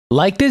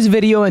Like this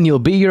video and you'll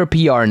be your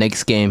PR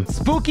next game.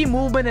 Spooky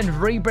movement in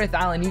Rebirth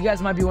Island. You guys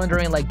might be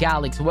wondering, like,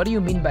 Galex, what do you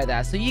mean by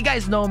that? So you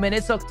guys know, man,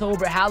 it's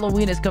October.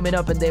 Halloween is coming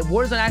up, and then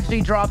Warzone actually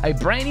dropped a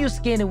brand new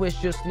skin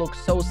which just looks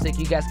so sick.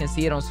 You guys can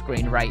see it on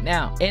screen right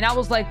now. And I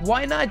was like,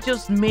 why not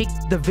just make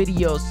the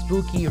video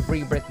Spooky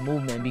Rebirth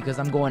movement? Because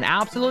I'm going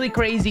absolutely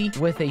crazy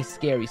with a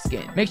scary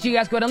skin. Make sure you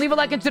guys go ahead and leave a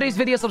like in today's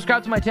video.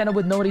 Subscribe to my channel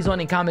with noties on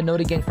and comment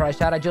noti gang for a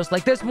shout out just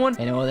like this one.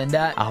 And other than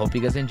that, I hope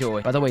you guys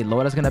enjoy. By the way,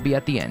 loadout is gonna be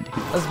at the end.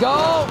 Let's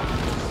go!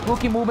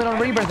 Spooky movement on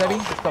Rebirth, baby.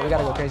 Let's go. We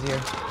gotta go crazy here.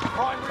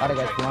 A lot of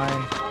guys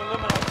flying.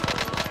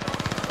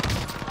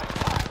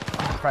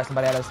 Oh, fry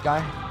somebody out of the sky.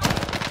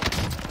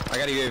 I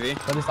got a UAV.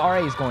 But this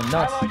RA is going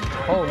nuts.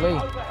 Holy.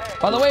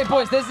 By the way,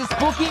 boys, this is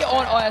spooky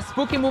on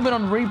spooky movement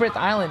on Rebirth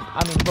Island.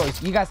 I mean,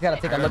 boys, you guys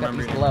gotta take a look at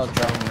these gloves,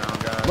 bro.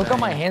 Look at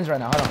my hands right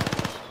now.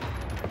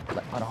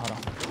 Hold on.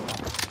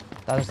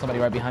 There's somebody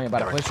right behind me about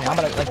to push me. I'm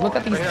about to, like, look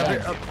at these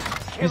hands.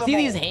 You see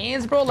these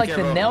hands, bro? Like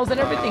the nails and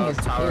everything is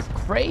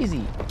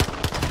crazy.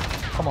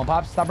 Come on,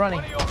 Pops. Stop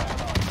running.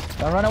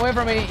 Don't run away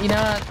from me. You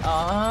know.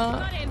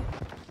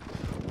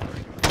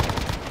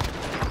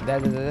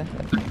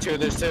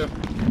 There's two.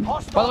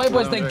 By the way,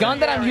 boys, the gun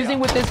that I'm using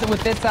with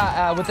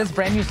this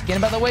brand new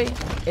skin, by the way,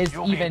 is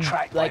even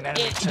like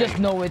just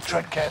know it's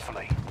tread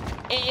carefully.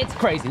 It's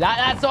crazy.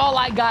 That's all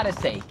I gotta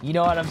say. You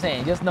know what I'm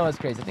saying? Just know it's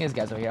crazy. I think this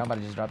guy's over here. I'm about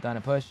to just drop down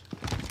and push.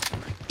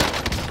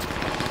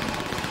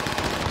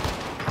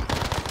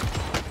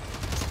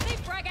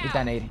 He's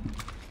down 80.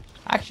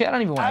 Actually, I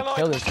don't even want to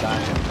kill this guy.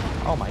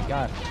 Oh my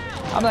god.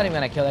 I'm not even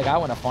gonna kill that guy. I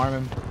want to farm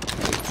him.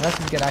 Unless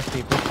this guy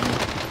actually pushed me.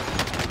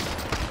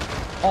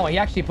 Oh, he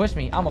actually pushed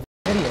me. I'm a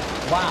idiot.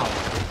 Wow.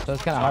 So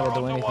it's kind of hard to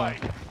do anything.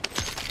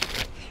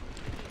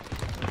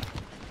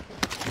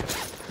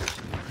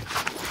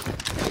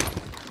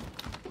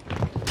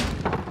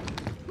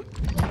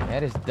 Yeah,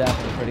 it is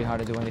definitely pretty hard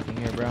to do anything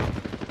here, bro.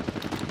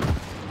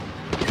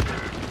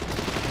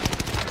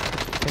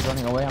 He's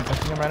running away. I'm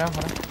pushing him right now.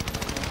 Hold on.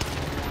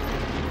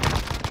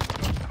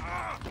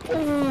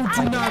 Ooh,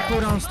 do not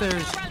go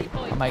downstairs.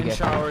 I might get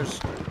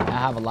showers. I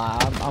have a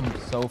lot. I'm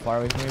so far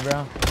away from you,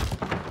 bro.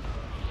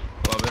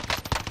 Love it.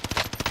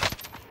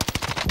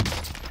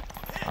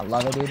 I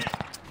love it, dude.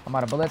 I'm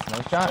out of bullets. No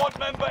shot. Squad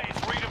member is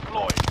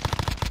redeployed.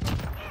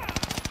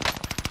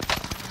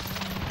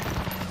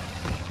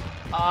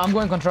 I'm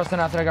going control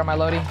center after I got my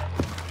loadie.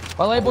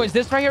 By the way, boys,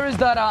 this right here is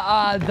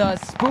the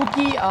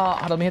spooky.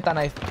 Hold on, let me hit that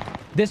knife.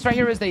 This right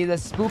here is the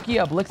spooky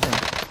Blixen.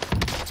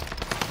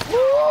 Woo,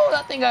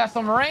 that thing got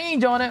some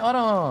range on it. Hold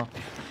on.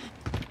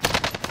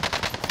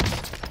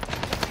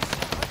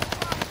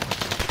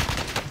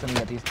 Let me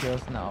get these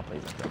kills. No,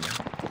 please don't kill me.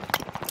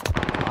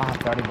 I have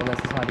 30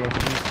 bullets. This might be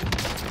HP.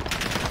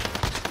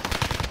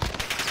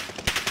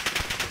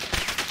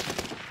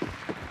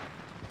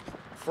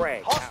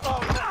 Frag.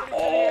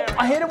 Oh,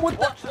 I hit him with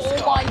the.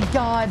 Oh my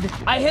god.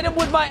 I hit him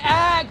with my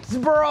axe,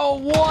 bro.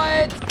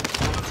 What?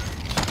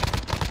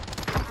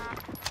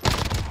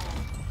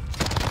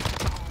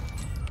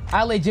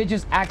 I legit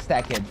just axed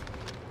that kid.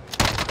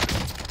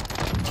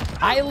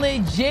 I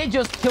legit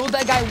just killed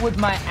that guy with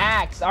my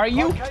axe. Are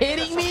you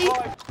kidding me?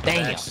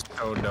 Damn. That's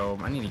so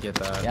dope. I need to get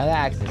that. Yeah,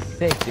 that axe is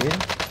sick, dude.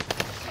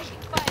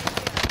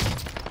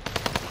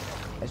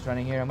 He's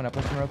running here. I'm gonna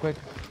push him real quick.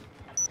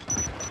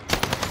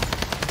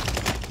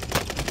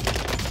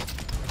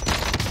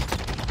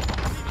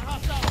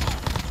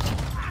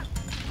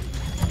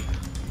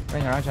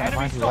 Ring around trying to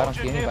find you. I don't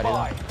see anybody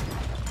though.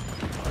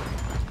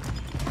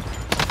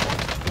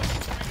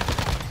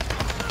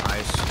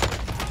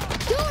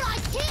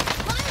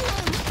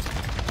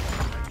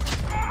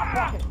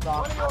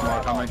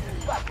 More coming.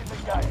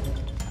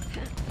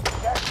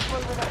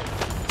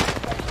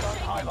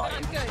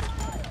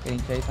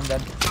 Getting chased, I'm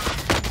dead.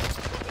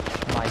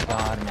 Oh my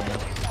god, man.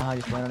 Ah,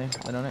 just land on him.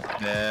 Land on it.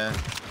 Yeah.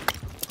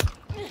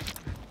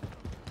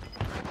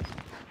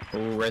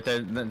 Oh, right there.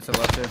 That's the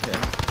left there. Yeah.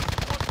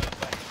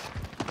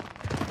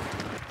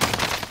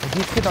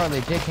 These kids are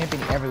legit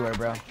camping everywhere,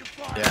 bro.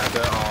 Yeah,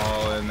 they're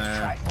all in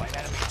there.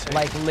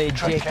 Like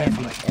legit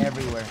camping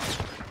everywhere.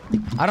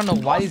 I don't know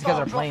why these guys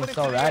are playing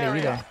so ratty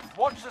either.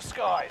 Watch the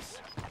skies.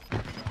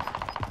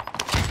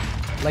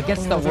 Like,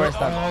 it's the worst.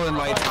 They're all in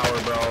light tower,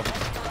 bro.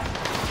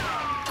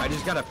 I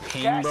just got a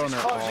ping, bro, and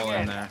they're all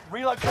in there.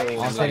 Relocating.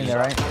 All sitting there,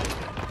 right?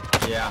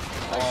 Yeah,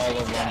 all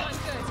of them.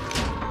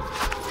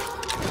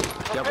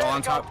 Yep, all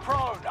on top. I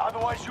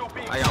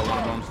got one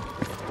of them.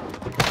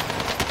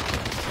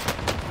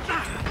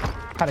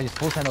 Gotta just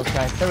full send those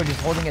guys. They were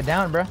just holding it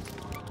down, bro.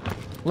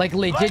 Like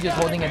legit just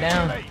holding it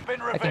down.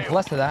 I can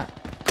plus to that.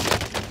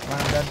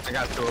 I'm dead. I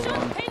got two of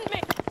them.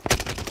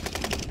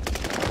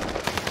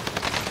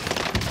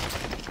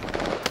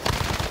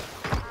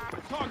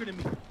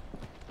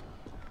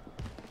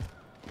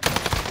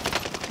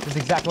 This is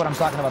exactly what I'm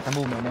talking about, the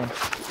movement, man.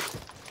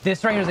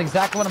 This right here is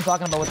exactly what I'm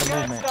talking about with the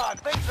movement.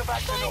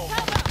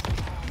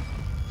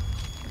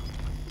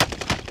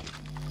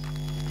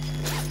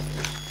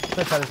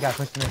 Let's try this guy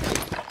pushing me.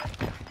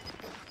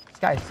 This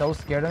guy is so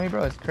scared of me,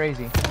 bro. It's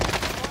crazy.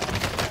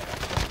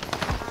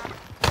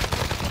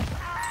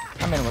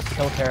 I'm man was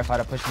so terrified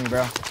of pushing me,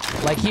 bro.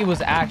 Like, he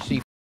was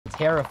actually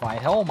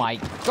terrified. Oh my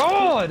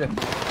god!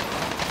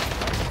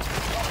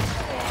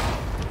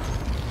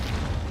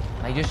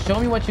 Like, just show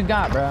me what you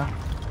got, bro.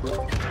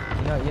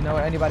 You know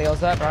what anybody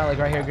else at, bro? Like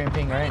right here, green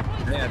ping, right?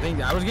 Yeah, I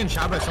think I was getting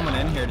shot by someone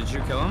in here. Did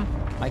you kill him?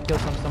 I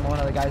killed one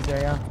of the guys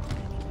there, yeah.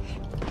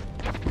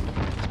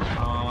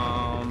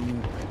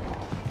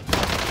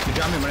 You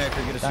got me money. I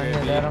could get a Down here,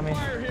 straight dead on me.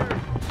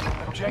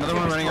 Another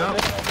one running up.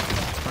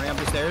 Running up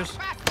the stairs.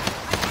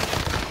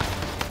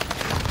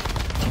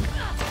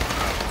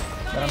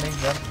 Dead on me,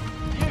 dead.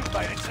 You've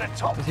made it to the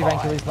top Let's see if I can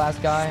kill 5. this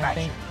last guy, I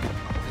think.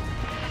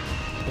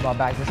 Come on,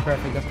 back. That's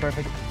perfect, that's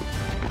perfect.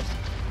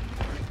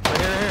 Right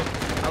here.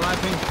 I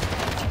live ping.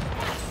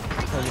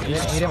 He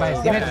didn't my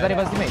teammates? Is that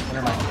anybody's teammates?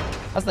 Never mind.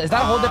 Is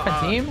that a whole different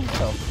team?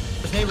 So.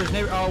 There's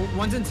neighbors. Oh,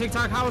 one's in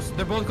TikTok house.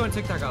 They're both going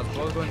TikTok house.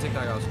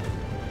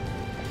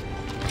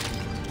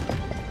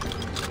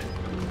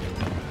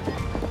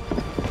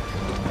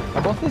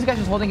 Are both these guys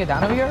just holding it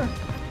down over here?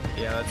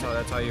 Yeah,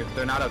 that's how you.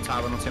 They're not up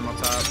top. I don't see them up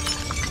top.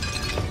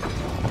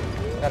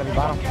 Gotta be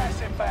bottom.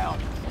 Gas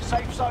inbound.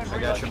 Safe zone I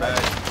got your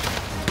back.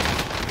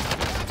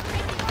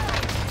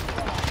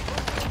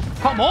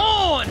 Come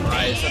on,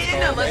 Nice,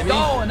 man! Let's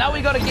go. Now we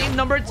go to game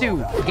number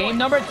 2. Game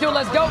number 2.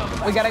 Let's go.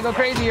 We gotta go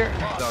crazy here.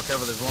 Oh,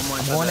 careful. There's one more.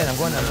 I'm going in. I'm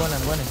going in.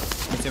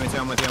 Me too.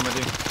 I'm with you.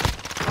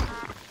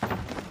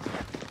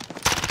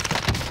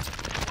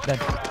 Dead.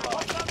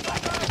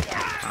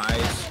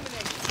 Nice.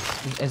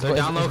 His boy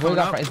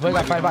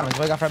got fire bottom.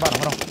 Hold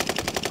on.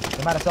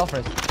 No matter,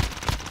 Selfers.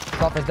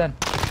 Selfers dead.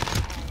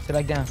 Sit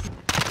back down.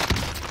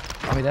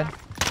 Are we dead?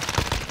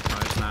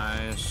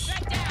 Nice.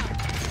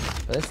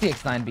 But this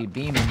CX9 be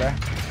beaming, bro.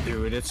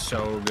 Dude, it's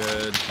so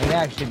good. He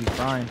actually be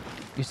fine.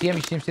 You see him?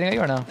 You see him sitting at you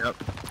or no? Yep.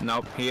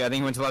 Nope. I think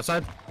he went to the left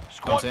side.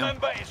 Squad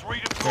member is You're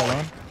redeployed.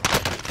 alone.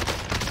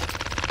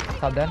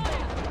 Top dead.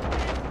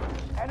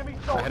 Enemy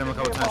I hit him a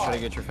couple times trying to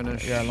get your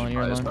finish. You're alone.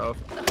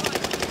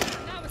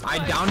 I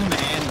downed him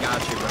and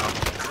got you, bro.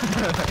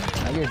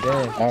 Now you're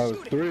dead. Oh,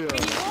 3 of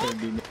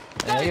them.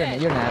 Yeah,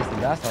 you're nasty.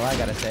 That's all I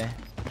gotta say.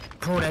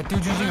 Bro, that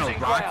dude's using a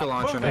rocket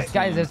launcher. on his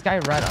team. This guy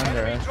right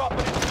under us.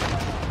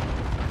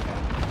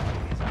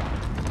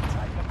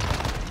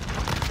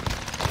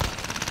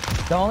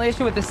 The only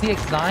issue with the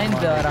CX9,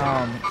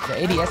 the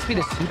ADS speed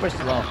is super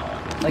slow.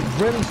 Like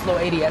really slow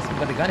ADS,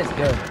 but the gun is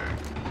good.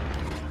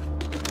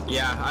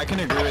 Yeah, I can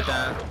agree with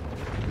that.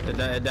 It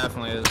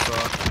definitely is slow.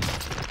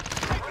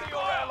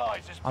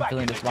 I'm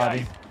feeling this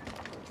lobby.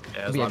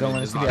 Yeah, Let's go.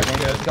 Let's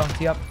go.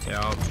 Tee up.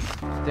 Yeah.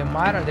 They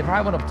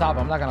probably went up top.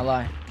 I'm not gonna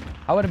lie.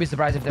 I wouldn't be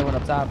surprised if they went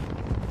up top.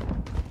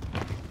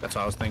 That's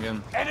what I was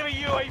thinking. Enemy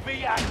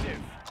UAV active.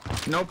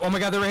 Nope. Oh my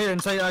god, they're right here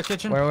inside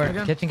kitchen. Where?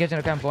 Again. Kitchen.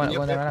 Okay, I'm going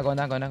there right now. Going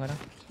down.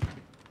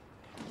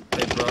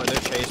 They're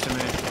chasing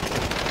me.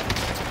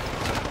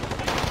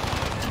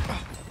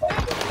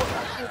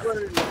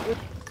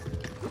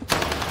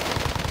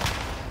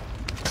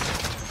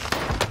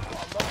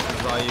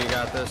 You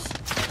got this.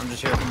 I'm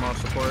just here for more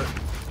support.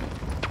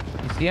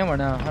 You see him or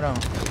no? Hold on.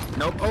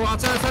 Nope. Oh,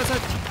 outside.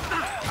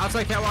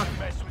 Outside catwalk.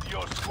 Mess with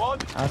your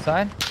squad.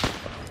 Outside?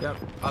 Yep.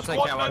 Outside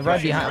Squad catwalk.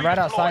 Right behind, right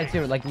outside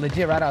too. Like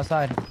legit right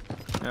outside.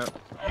 Yep.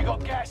 You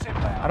got gas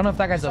inbound. I don't know if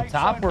that guy's up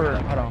top or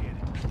hold on.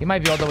 He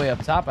might be all the way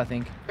up top, I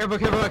think. Careful.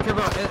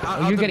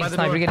 Oh, you're getting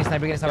sniped. You're getting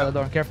sniped by the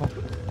door. Careful.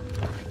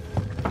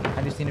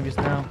 I just seen him just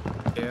now.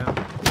 Yeah.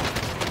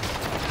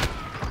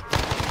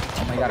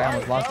 Oh my god, I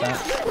almost lost that.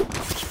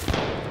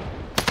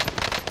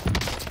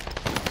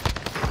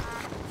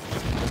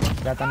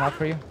 Got that knock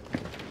for you?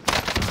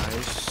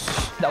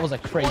 Nice. That was a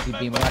crazy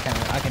beam. I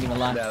can't even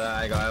lie.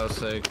 Yeah, I was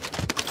sick.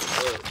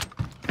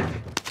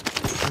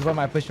 This is what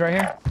my push right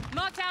here.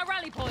 Marked our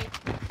rally point.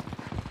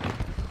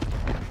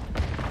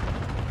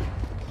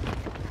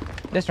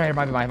 This right here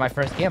might be my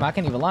first game. I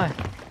can't even lie.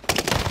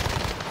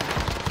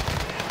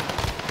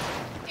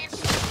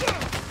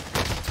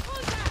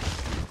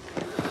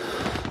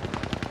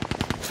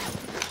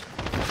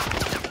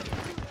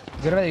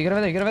 You get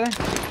over there.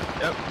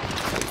 Yep.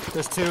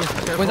 There's 2.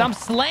 Careful. Boys, I'm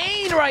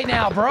slain right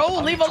now, bro.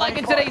 Leave a like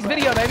in today's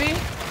video, baby.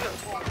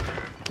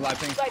 Live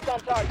ping.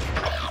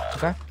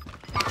 Okay.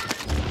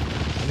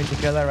 Let me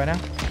secure that right now.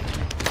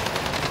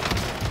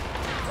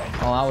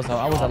 Oh, I was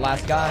the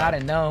last guy. I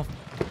didn't know.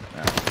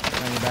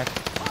 Bring me back.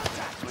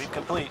 Sweep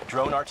complete.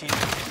 Drone RTB.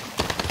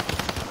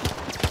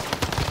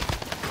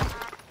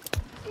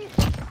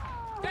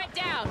 Threat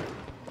down.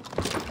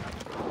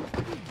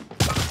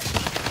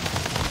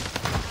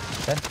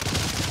 Dead.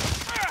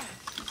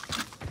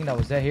 I think that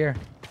was it here.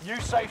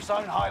 New safe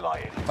zone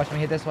highlighted. Watch me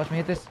hit this.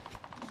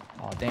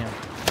 Oh, damn.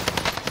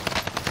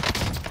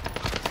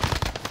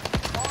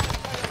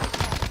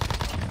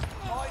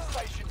 Buy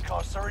station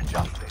costs are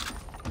adjusted.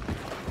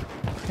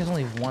 There's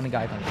only one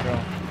guy can throw.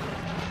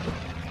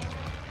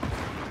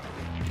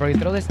 Bro, you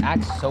throw this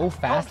axe so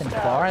fast and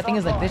far. I think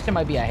it's like this shit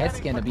might be a head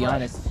skin, to be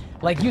honest.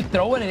 Like you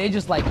throw it and it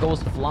just like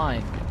goes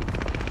flying.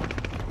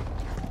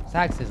 This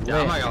axe is lit.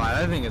 Yeah, I'm not gonna lie.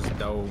 That thing is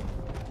dope.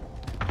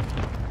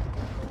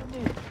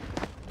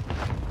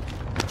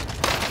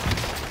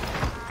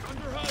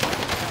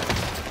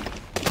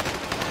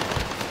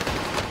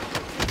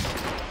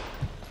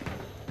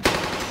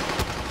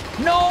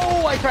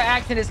 No, I try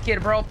acting this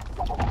kid, bro.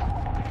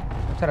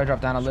 I'm trying to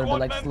drop down a little bit,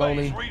 like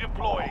slowly.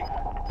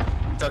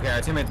 Redeploying. It's okay,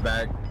 our teammate's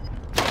back.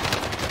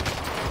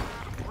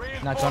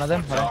 Knocked one of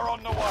them. Reinforcements are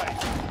on the way.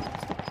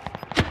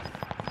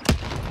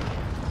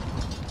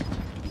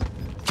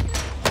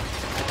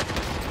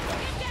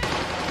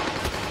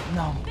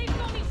 No. They've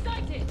got me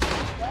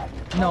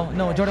sighted.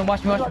 No, Jordan,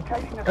 watch me.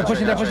 They're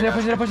pushing.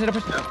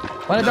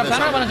 Wanna drop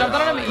down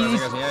on him?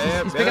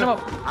 He's picking him up.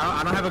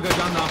 I don't have a good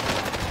gun though.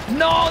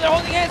 No, they're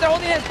holding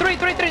hands. 3.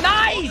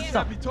 Nice.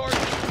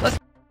 Let's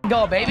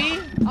go, baby.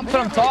 That's what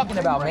I'm talking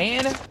about,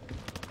 man.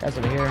 Guys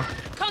over here.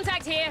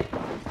 Contact here.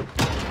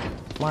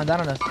 Flying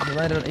down on us. He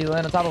landed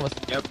on top of us.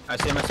 Yep, I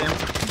see him.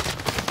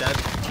 Dead.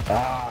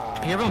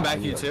 Be careful and back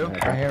you too.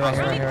 Right here. What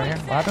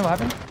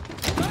happened?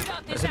 Load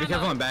up I this said be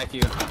careful ammo. and back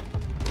you.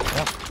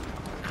 Yep.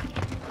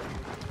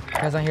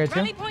 Guys on here too.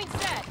 Rally point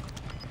set.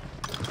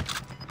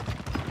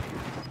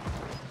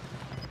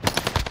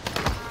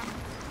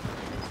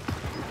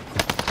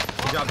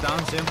 He dropped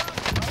down, see him?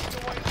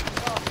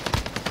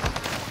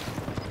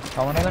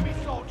 Got one of them.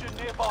 Enemy soldier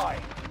nearby.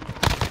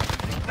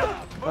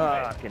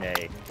 Fucking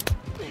A.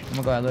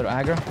 I'm gonna go a little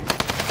aggro.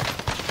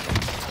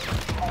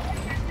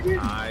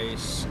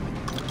 Nice.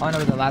 I don't know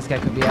where the last guy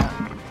could be at.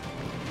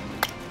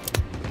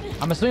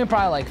 I'm assuming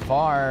probably like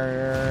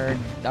far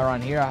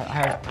around here. I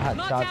had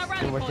Mark shots out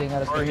that rally were shooting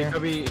at us Or through he here.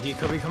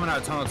 could be coming out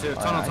of tunnel too.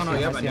 Oh, Tunnel,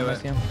 yep, I knew I it.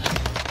 see him.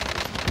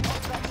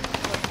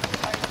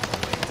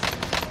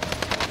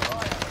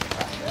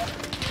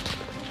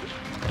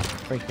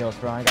 Free kills,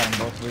 bro. I got them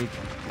both weak.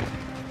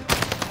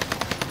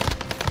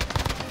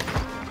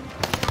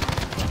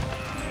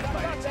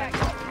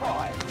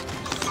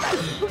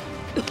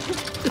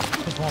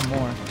 Just one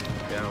more.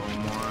 Yeah, one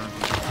more.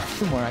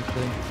 Two more,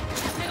 actually.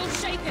 Little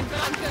shaken, but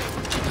I'm good.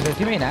 Is their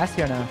teammate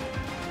nasty or no?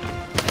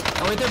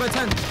 Oh, wait there by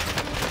 10.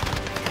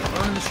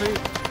 One in the street.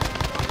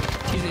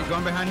 He's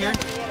going behind here.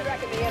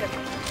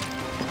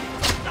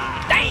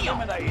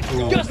 Damn!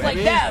 Just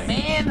like that,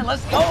 man.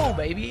 Let's go,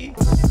 baby.